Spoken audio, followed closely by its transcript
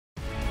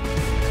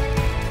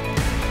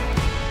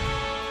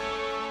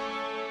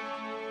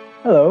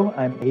Hello,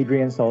 I'm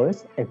Adrian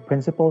Solis, a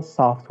principal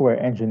software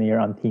engineer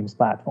on Teams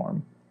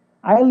platform.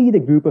 I lead a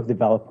group of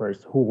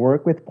developers who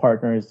work with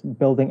partners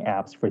building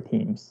apps for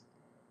Teams.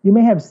 You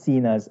may have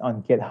seen us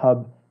on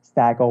GitHub,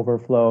 Stack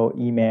Overflow,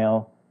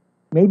 email.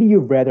 Maybe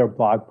you've read our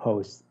blog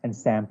posts and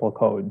sample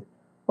code.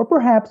 Or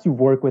perhaps you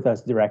work with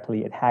us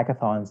directly at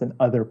hackathons and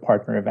other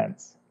partner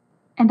events.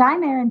 And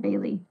I'm Erin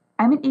Bailey.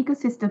 I'm an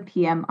ecosystem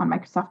PM on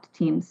Microsoft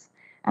Teams,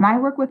 and I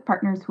work with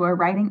partners who are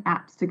writing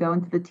apps to go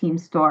into the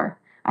Teams store.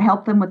 I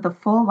help them with the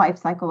full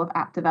lifecycle of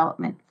app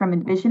development, from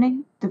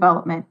envisioning,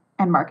 development,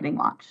 and marketing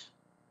launch.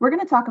 We're going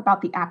to talk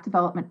about the app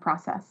development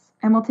process,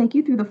 and we'll take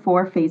you through the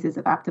 4 phases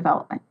of app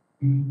development: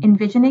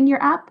 envisioning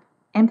your app,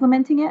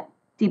 implementing it,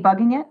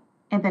 debugging it,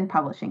 and then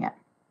publishing it.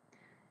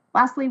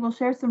 Lastly, we'll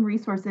share some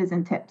resources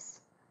and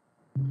tips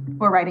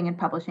for writing and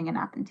publishing an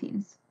app in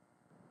Teams.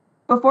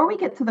 Before we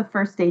get to the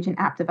first stage in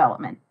app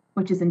development,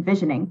 which is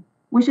envisioning,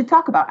 we should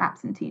talk about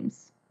apps in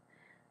Teams.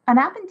 An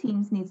app in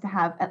Teams needs to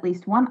have at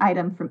least one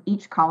item from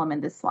each column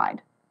in this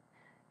slide.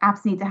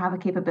 Apps need to have a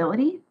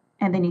capability,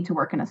 and they need to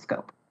work in a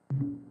scope.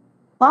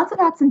 Lots of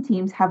apps in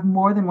Teams have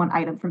more than one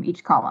item from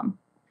each column.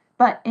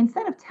 But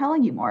instead of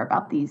telling you more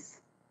about these,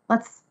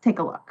 let's take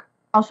a look.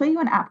 I'll show you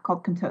an app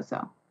called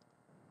Contoso.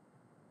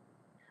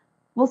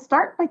 We'll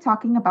start by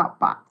talking about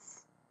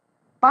bots.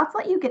 Bots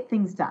let you get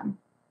things done,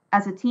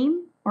 as a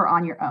team or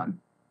on your own.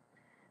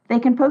 They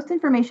can post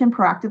information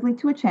proactively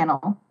to a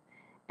channel,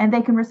 and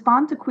they can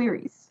respond to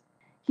queries.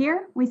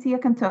 Here, we see a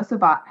Contoso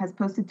bot has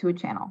posted to a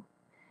channel,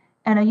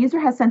 and a user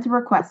has sent a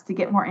request to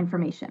get more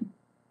information.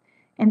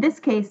 In this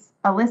case,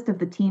 a list of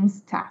the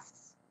team's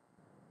tasks.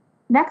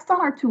 Next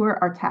on our tour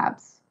are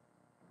tabs.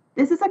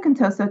 This is a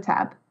Contoso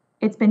tab.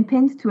 It's been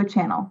pinned to a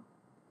channel.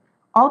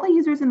 All the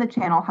users in the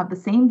channel have the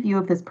same view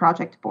of this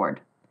project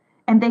board,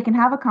 and they can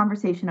have a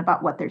conversation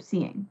about what they're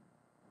seeing.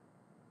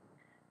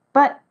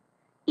 But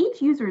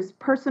each user's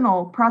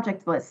personal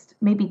project list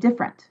may be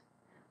different,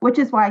 which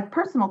is why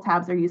personal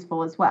tabs are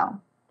useful as well.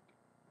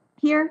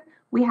 Here,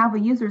 we have a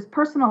user's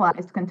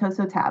personalized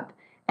Contoso tab,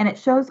 and it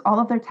shows all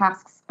of their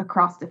tasks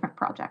across different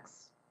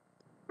projects.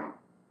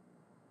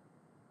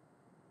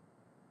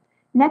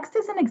 Next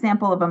is an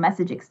example of a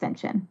message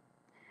extension.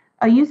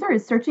 A user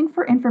is searching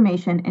for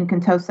information in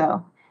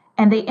Contoso,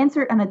 and they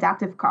insert an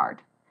adaptive card,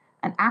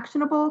 an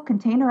actionable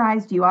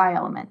containerized UI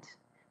element,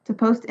 to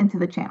post into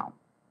the channel.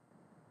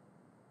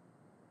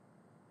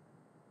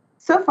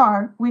 So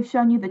far, we've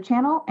shown you the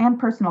channel and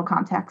personal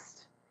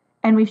context,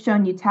 and we've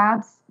shown you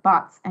tabs,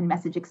 bots, and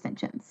message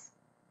extensions.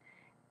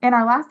 In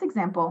our last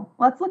example,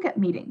 let's look at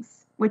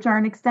meetings, which are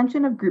an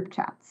extension of group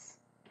chats.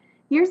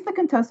 Here's the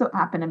Contoso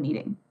app in a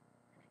meeting.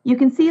 You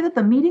can see that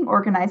the meeting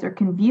organizer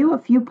can view a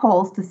few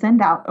polls to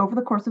send out over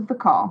the course of the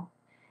call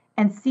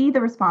and see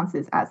the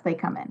responses as they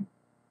come in.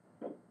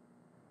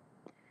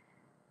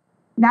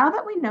 Now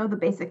that we know the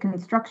basic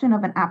construction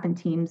of an app in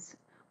Teams,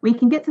 we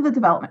can get to the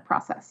development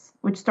process,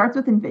 which starts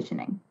with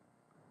envisioning.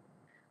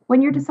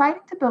 When you're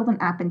deciding to build an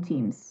app in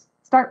Teams,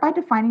 start by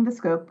defining the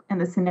scope and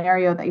the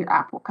scenario that your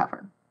app will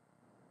cover.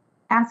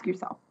 Ask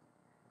yourself,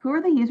 who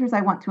are the users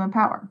I want to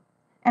empower?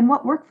 And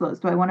what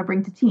workflows do I want to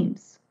bring to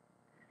Teams?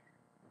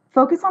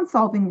 Focus on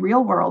solving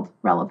real-world,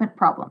 relevant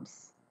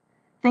problems.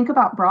 Think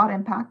about broad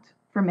impact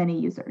for many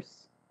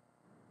users.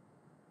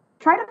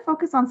 Try to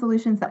focus on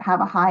solutions that have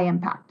a high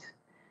impact.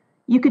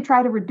 You could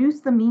try to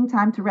reduce the mean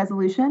time to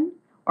resolution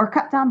or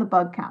cut down the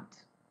bug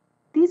count.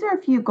 These are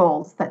a few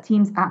goals that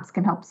Teams apps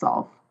can help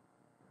solve.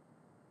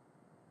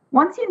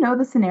 Once you know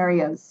the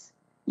scenarios,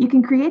 you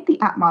can create the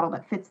app model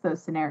that fits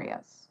those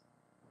scenarios.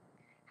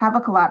 Have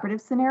a collaborative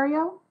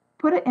scenario?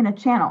 Put it in a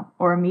channel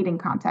or a meeting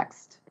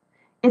context.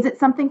 Is it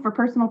something for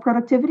personal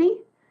productivity?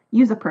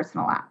 Use a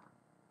personal app.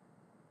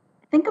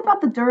 Think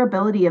about the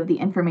durability of the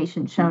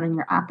information shown in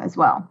your app as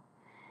well.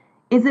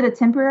 Is it a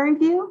temporary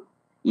view?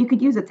 You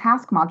could use a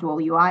task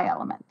module UI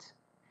element.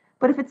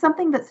 But if it's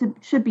something that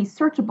should be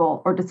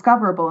searchable or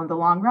discoverable in the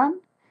long run,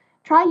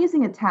 try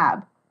using a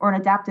tab or an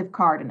adaptive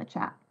card in a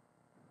chat.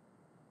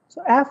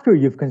 So after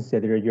you've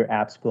considered your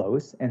app's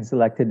flows and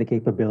selected the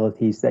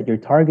capabilities that you're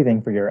targeting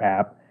for your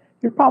app,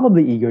 you're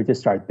probably eager to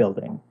start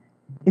building.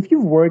 If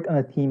you've worked on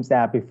a Teams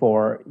app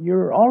before,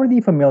 you're already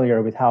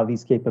familiar with how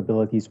these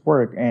capabilities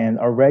work and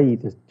are ready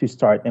to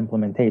start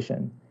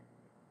implementation.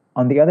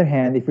 On the other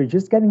hand, if you're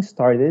just getting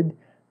started,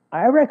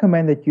 I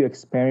recommend that you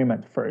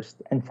experiment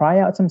first and try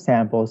out some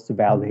samples to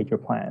validate your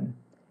plan.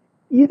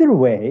 Either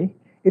way,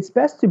 it's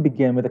best to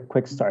begin with a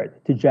quick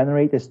start to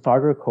generate the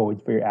starter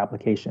code for your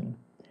application.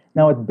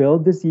 Now at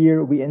Build this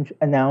year, we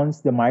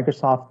announced the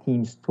Microsoft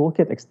Teams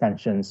Toolkit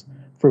extensions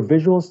for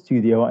Visual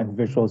Studio and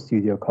Visual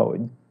Studio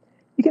Code.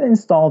 You can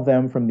install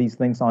them from these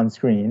links on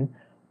screen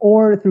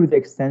or through the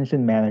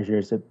extension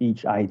managers of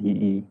each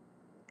IDE.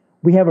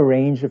 We have a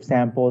range of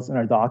samples in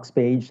our docs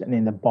page and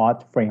in the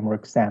Bot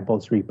Framework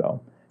samples repo.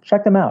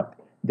 Check them out.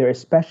 They're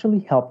especially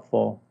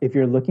helpful if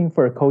you're looking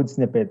for a code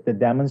snippet that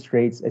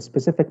demonstrates a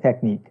specific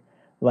technique,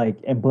 like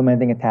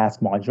implementing a task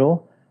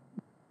module,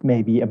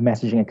 maybe a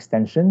messaging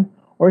extension,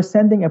 or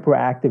sending a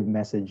proactive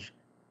message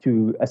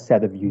to a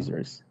set of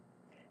users.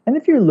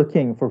 And if you're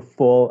looking for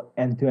full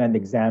end-to-end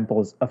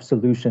examples of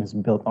solutions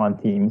built on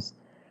Teams,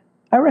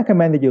 I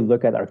recommend that you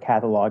look at our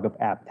catalog of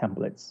app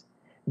templates.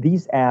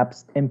 These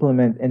apps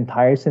implement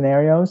entire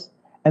scenarios,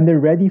 and they're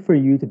ready for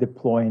you to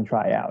deploy and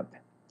try out.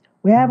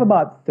 We have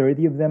about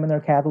 30 of them in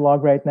our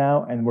catalog right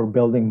now, and we're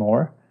building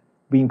more.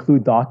 We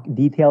include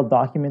detailed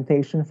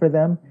documentation for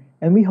them,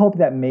 and we hope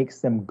that makes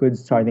them good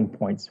starting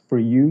points for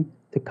you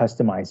to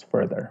customize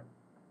further.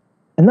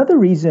 Another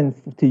reason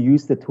to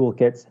use the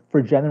toolkits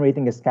for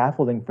generating a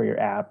scaffolding for your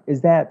app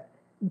is that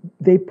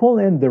they pull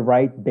in the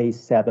right base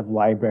set of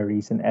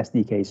libraries and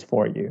SDKs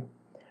for you.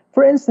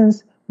 For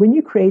instance, when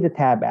you create a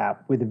tab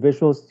app with the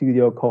Visual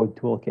Studio Code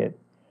Toolkit,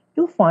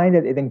 you'll find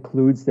that it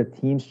includes the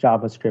Teams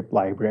JavaScript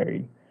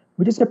library,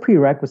 which is a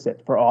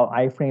prerequisite for all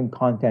iframe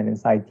content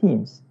inside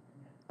Teams,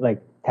 like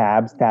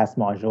tabs, task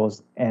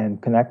modules,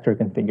 and connector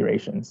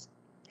configurations.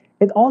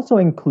 It also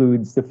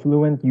includes the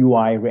Fluent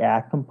UI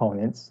React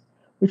components,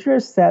 which are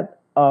a set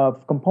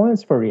of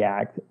components for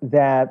React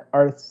that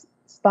are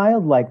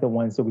styled like the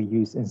ones that we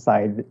use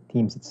inside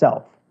Teams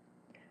itself.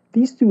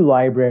 These two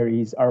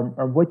libraries are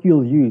what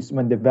you'll use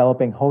when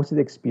developing hosted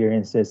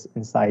experiences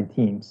inside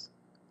Teams.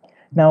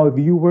 Now, if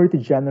you were to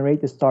generate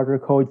the starter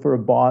code for a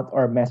bot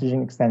or a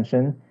messaging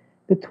extension,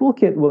 the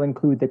toolkit will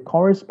include the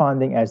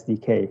corresponding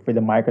SDK for the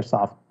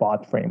Microsoft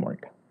Bot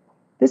Framework.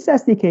 This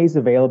SDK is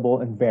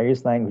available in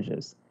various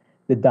languages.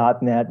 The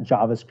 .NET,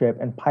 JavaScript,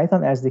 and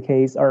Python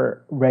SDKs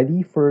are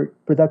ready for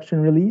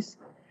production release,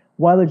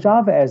 while the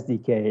Java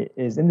SDK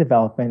is in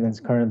development and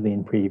is currently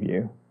in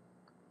preview.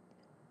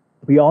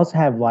 We also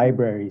have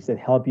libraries that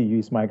help you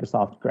use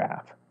Microsoft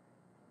Graph.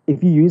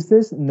 If you use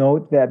this,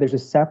 note that there's a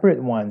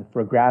separate one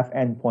for Graph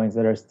endpoints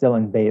that are still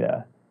in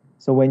beta.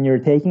 So when you're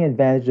taking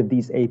advantage of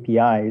these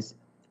APIs,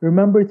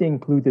 remember to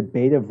include the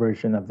beta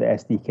version of the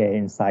SDK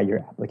inside your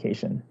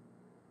application.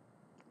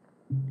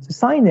 So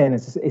sign-in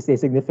is a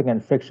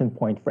significant friction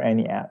point for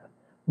any app.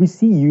 We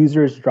see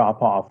users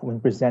drop off when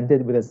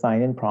presented with a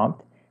sign-in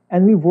prompt,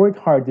 and we've worked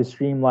hard to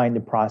streamline the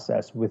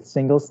process with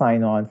single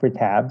sign-on for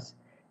tabs,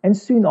 and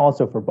soon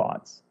also for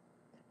bots.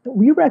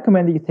 We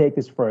recommend that you take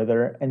this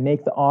further and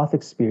make the auth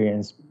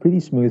experience pretty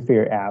smooth for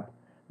your app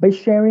by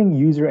sharing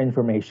user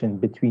information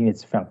between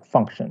its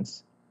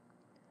functions.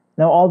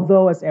 Now,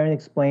 although, as Aaron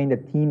explained, the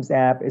Teams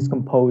app is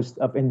composed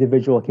of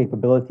individual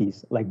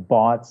capabilities like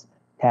bots,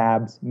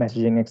 tabs,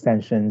 messaging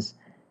extensions,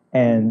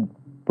 and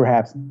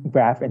perhaps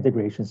graph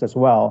integrations as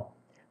well,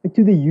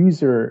 to the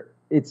user,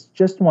 it's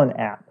just one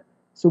app.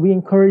 So we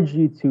encourage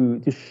you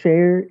to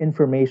share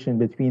information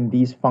between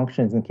these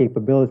functions and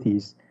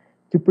capabilities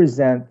to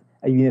present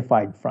a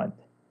unified front.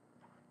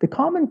 The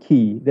common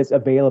key that's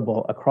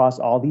available across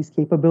all these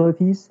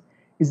capabilities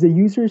is the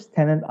user's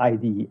tenant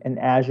ID and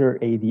Azure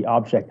AD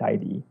object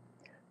ID.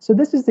 So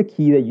this is the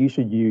key that you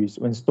should use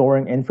when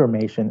storing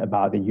information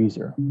about the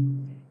user.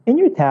 In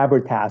your tab or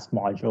task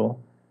module,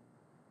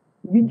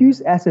 you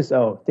use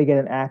SSO to get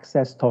an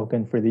access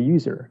token for the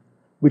user,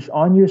 which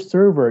on your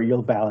server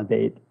you'll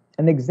validate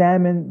and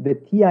examine the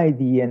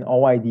TID and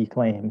OID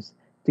claims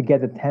to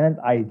get the tenant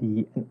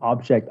ID and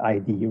object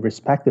ID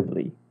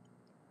respectively.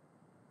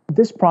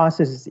 This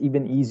process is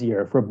even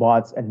easier for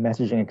bots and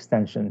messaging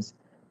extensions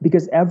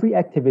because every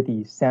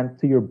activity sent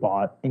to your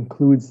bot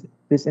includes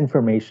this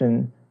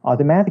information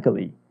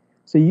automatically,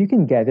 so you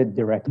can get it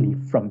directly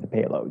from the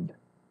payload.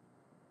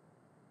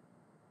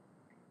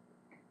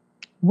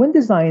 When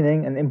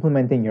designing and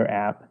implementing your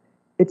app,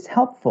 it's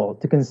helpful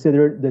to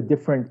consider the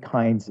different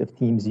kinds of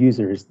Teams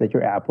users that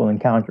your app will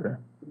encounter.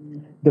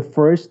 The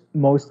first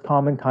most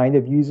common kind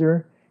of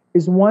user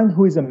is one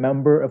who is a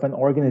member of an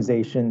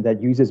organization that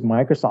uses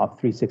Microsoft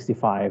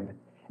 365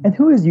 and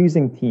who is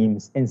using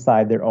Teams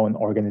inside their own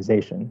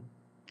organization.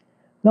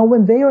 Now,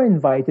 when they are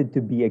invited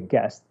to be a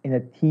guest in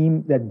a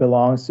team that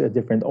belongs to a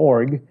different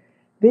org,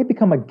 they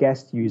become a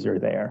guest user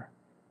there.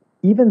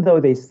 Even though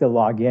they still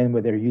log in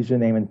with their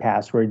username and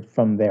password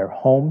from their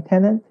home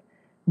tenant,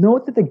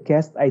 note that the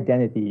guest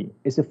identity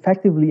is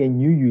effectively a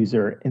new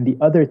user in the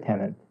other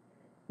tenant.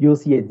 You'll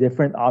see a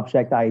different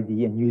object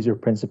ID and user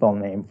principal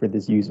name for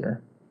this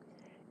user.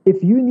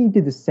 If you need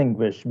to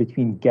distinguish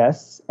between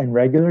guests and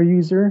regular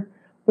user,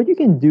 what you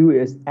can do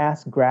is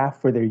ask Graph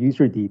for their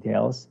user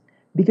details,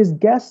 because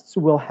guests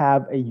will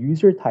have a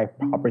user type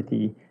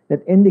property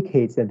that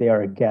indicates that they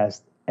are a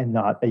guest and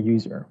not a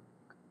user.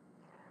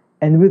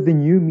 And with the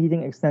new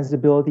meeting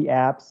extensibility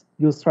apps,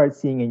 you'll start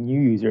seeing a new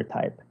user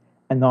type,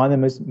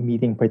 anonymous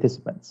meeting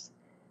participants.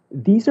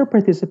 These are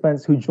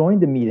participants who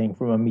joined the meeting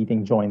from a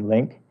meeting join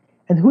link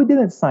and who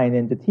didn't sign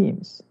into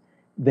Teams.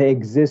 They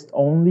exist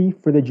only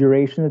for the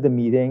duration of the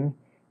meeting,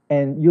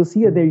 and you'll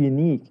see that they're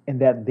unique in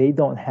that they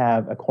don't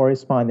have a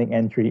corresponding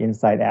entry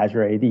inside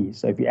Azure AD.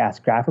 So if you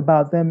ask Graph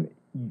about them,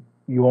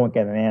 you won't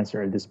get an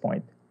answer at this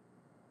point.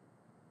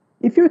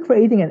 If you're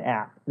creating an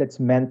app that's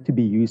meant to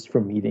be used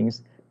for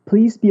meetings,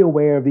 please be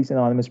aware of these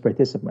anonymous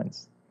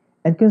participants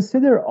and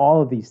consider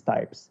all of these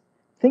types.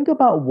 Think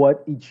about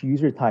what each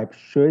user type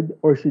should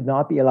or should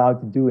not be allowed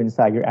to do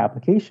inside your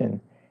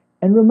application,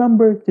 and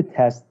remember to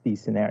test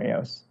these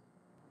scenarios.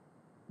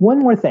 One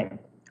more thing.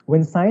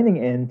 When signing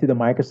in to the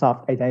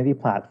Microsoft Identity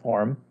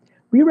Platform,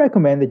 we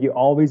recommend that you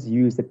always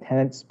use the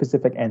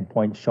tenant-specific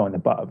endpoint shown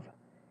above.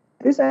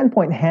 This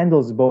endpoint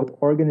handles both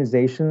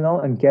organizational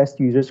and guest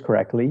users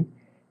correctly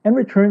and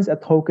returns a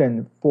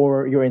token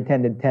for your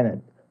intended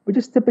tenant, which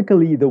is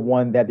typically the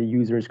one that the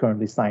user is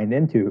currently signed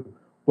into,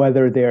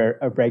 whether they're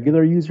a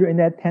regular user in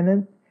that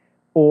tenant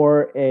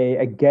or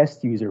a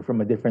guest user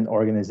from a different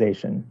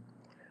organization.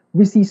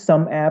 We see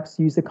some apps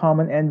use a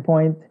common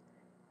endpoint,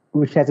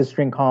 which has a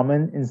string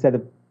common instead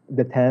of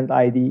the tenant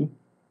ID.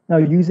 Now,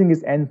 using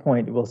this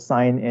endpoint will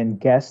sign in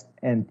guest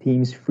and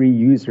Teams free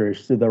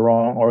users to the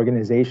wrong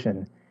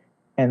organization,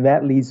 and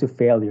that leads to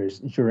failures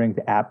during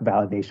the app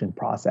validation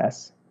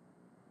process.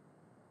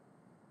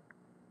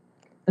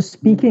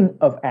 Speaking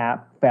of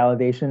app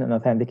validation and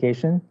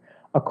authentication,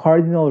 a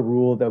cardinal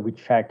rule that we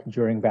check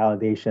during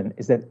validation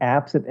is that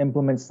apps that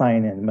implement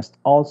sign in must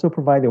also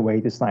provide a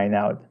way to sign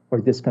out or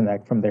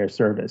disconnect from their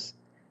service.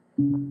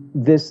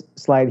 This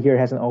slide here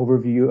has an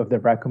overview of the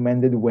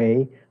recommended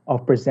way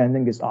of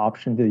presenting this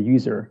option to the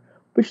user,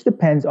 which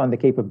depends on the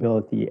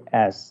capability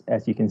as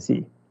you can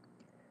see.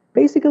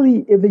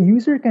 Basically, if the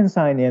user can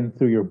sign in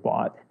through your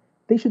bot,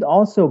 they should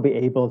also be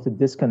able to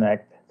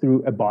disconnect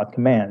through a bot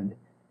command.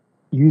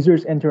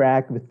 Users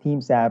interact with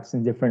Teams apps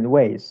in different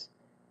ways.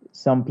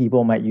 Some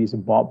people might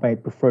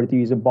prefer to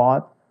use a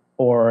bot,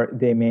 or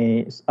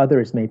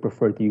others may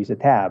prefer to use a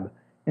tab.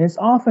 And it's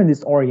often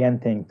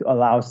disorienting to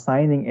allow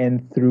signing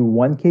in through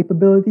one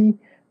capability,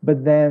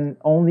 but then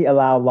only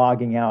allow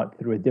logging out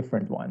through a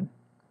different one.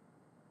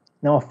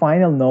 Now, a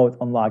final note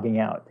on logging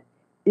out.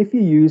 If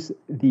you use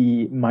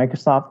the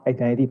Microsoft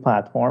Identity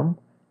Platform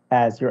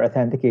as your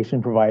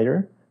authentication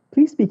provider,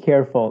 please be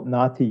careful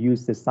not to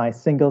use the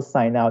single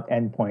sign-out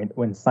endpoint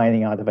when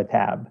signing out of a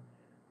tab.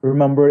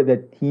 Remember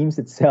that Teams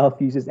itself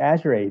uses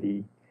Azure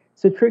AD,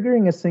 so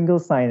triggering a single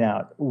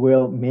sign-out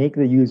will make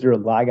the user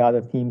log out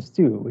of Teams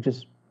too, which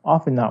is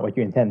often not what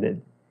you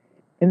intended.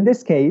 In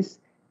this case,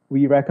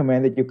 we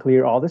recommend that you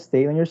clear all the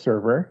state on your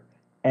server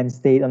and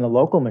state on a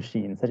local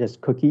machine, such as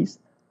cookies,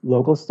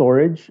 local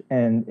storage,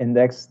 and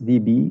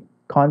IndexedDB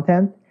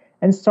content,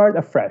 and start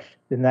afresh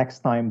the next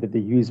time that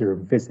the user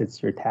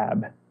visits your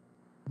tab.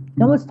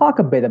 Now let's talk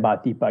a bit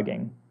about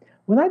debugging.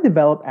 When I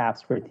develop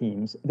apps for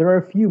Teams, there are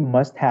a few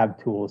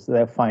must-have tools that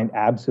I find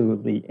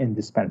absolutely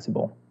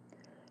indispensable.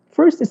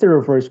 First is the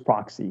reverse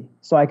proxy,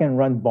 so I can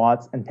run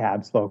bots and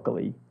tabs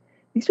locally.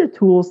 These are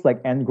tools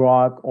like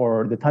ngrok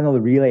or the Tunnel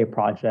Relay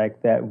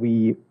project that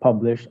we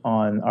publish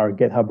on our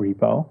GitHub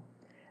repo,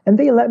 and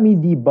they let me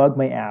debug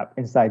my app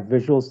inside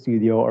Visual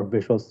Studio or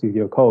Visual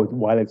Studio Code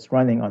while it's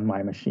running on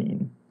my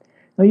machine.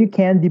 Now, you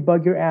can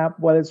debug your app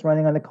while it's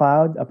running on the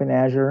cloud up in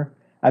Azure.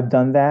 I've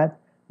done that,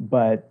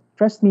 but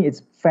trust me,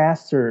 it's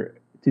faster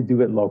to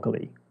do it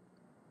locally.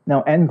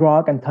 Now,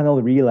 ngrok and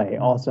Tunnel Relay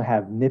also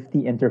have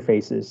nifty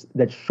interfaces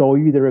that show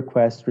you the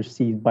requests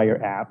received by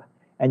your app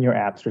and your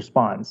app's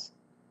response.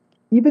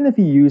 Even if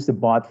you use the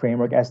Bot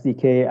Framework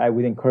SDK, I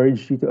would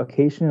encourage you to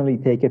occasionally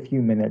take a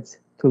few minutes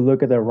to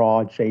look at the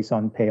raw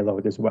JSON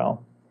payload as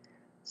well.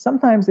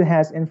 Sometimes it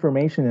has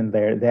information in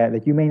there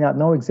that you may not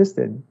know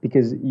existed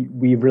because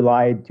we've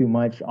relied too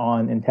much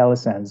on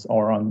IntelliSense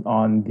or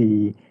on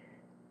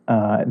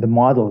the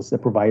models that are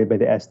provided by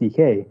the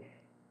SDK.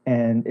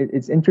 And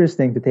it's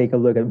interesting to take a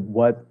look at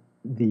what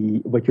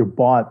your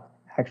bot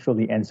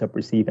actually ends up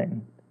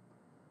receiving.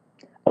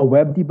 A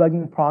web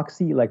debugging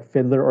proxy like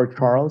Fiddler or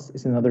Charles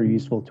is another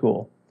useful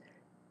tool.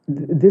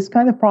 This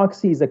kind of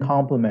proxy is a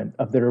complement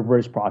of the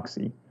reverse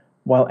proxy.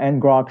 While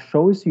ngrok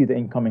shows you the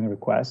incoming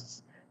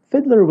requests,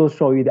 Fiddler will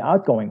show you the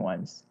outgoing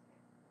ones.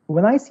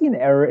 When I see an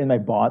error in my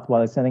bot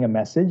while it's sending a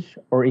message,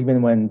 or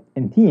even when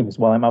in Teams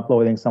while I'm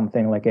uploading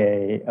something like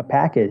a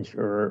package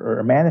or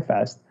a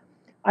manifest,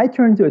 I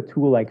turn to a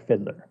tool like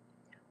Fiddler.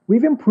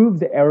 We've improved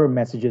the error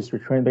messages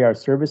returned by our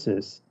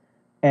services,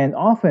 and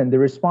often the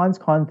response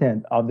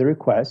content of the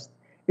request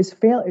is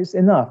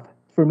enough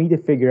for me to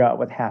figure out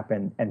what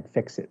happened and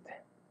fix it.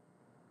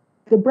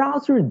 The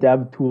browser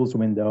DevTools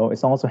window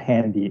is also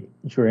handy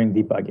during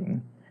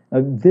debugging.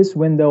 Now, this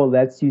window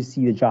lets you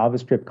see the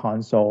JavaScript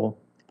console,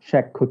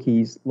 check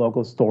cookies,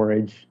 local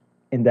storage,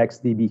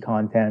 IndexedDB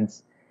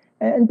contents,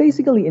 and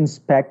basically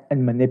inspect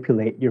and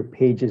manipulate your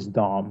page's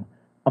DOM,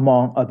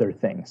 among other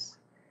things.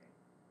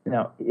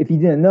 Now, if you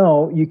didn't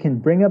know, you can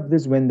bring up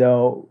this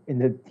window in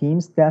the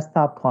Teams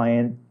desktop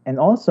client and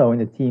also in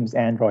the Teams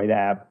Android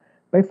app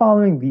by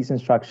following these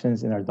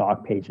instructions in our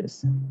doc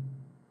pages.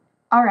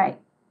 All right,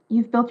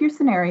 you've built your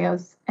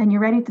scenarios and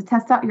you're ready to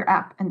test out your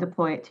app and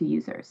deploy it to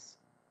users.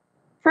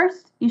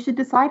 First, you should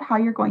decide how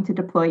you're going to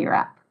deploy your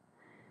app.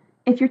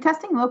 If you're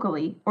testing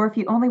locally, or if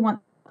you only want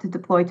to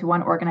deploy to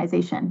one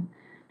organization,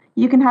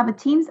 you can have a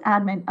Teams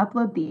admin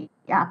upload the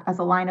app as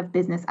a line of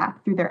business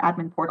app through their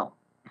admin portal.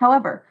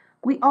 However,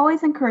 we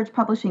always encourage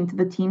publishing to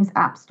the Teams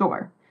App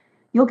Store.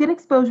 You'll get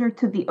exposure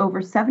to the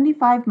over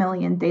 75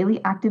 million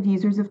daily active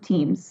users of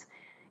Teams,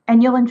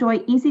 and you'll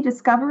enjoy easy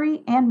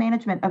discovery and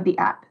management of the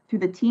app through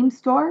the Teams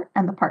Store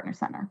and the Partner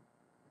Center.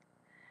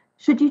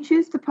 Should you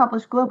choose to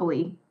publish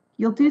globally,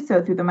 you'll do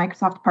so through the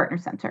Microsoft Partner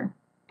Center.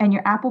 and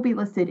your app will be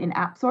listed in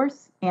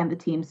AppSource and the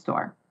Teams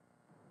store.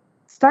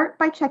 Start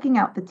by checking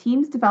out the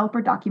Teams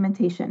developer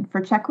documentation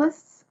for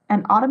checklists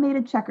and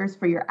automated checkers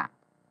for your app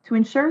to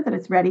ensure that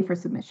it's ready for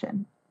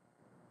submission.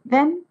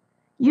 Then,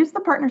 use the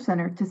Partner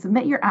Center to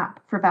submit your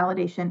app for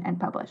validation and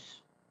publish.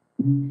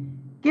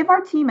 Give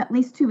our team at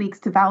least 2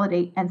 weeks to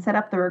validate and set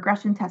up the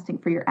regression testing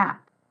for your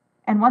app.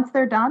 And once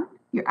they're done,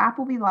 your app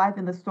will be live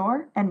in the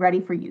store and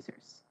ready for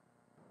users.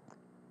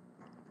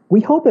 We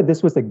hope that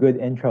this was a good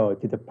intro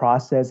to the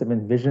process of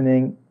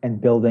envisioning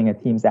and building a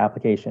Teams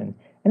application,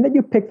 and that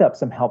you picked up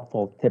some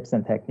helpful tips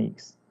and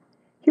techniques.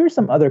 Here's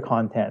some other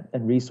content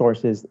and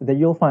resources that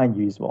you'll find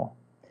useful.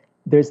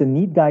 There's a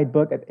neat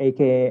guidebook at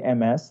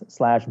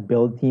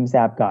aka.ms/build Teams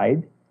app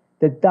guide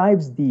that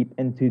dives deep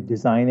into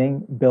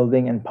designing,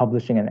 building, and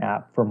publishing an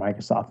app for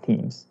Microsoft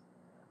Teams.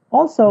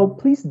 Also,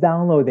 please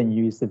download and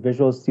use the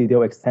Visual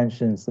Studio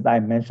extensions that I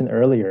mentioned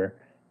earlier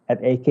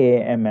at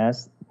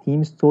aka.ms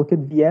Teams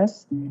Toolkit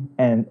VS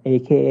and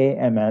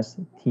aka.ms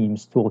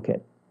Teams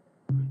Toolkit.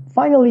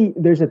 Finally,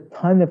 there's a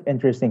ton of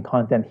interesting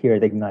content here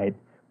at Ignite.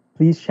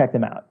 Please check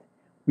them out.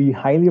 We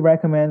highly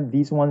recommend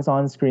these ones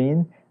on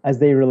screen as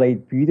they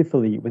relate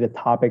beautifully with the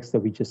topics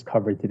that we just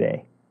covered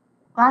today.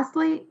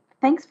 Lastly,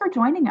 thanks for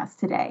joining us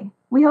today.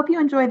 We hope you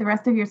enjoy the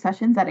rest of your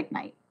sessions at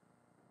Ignite.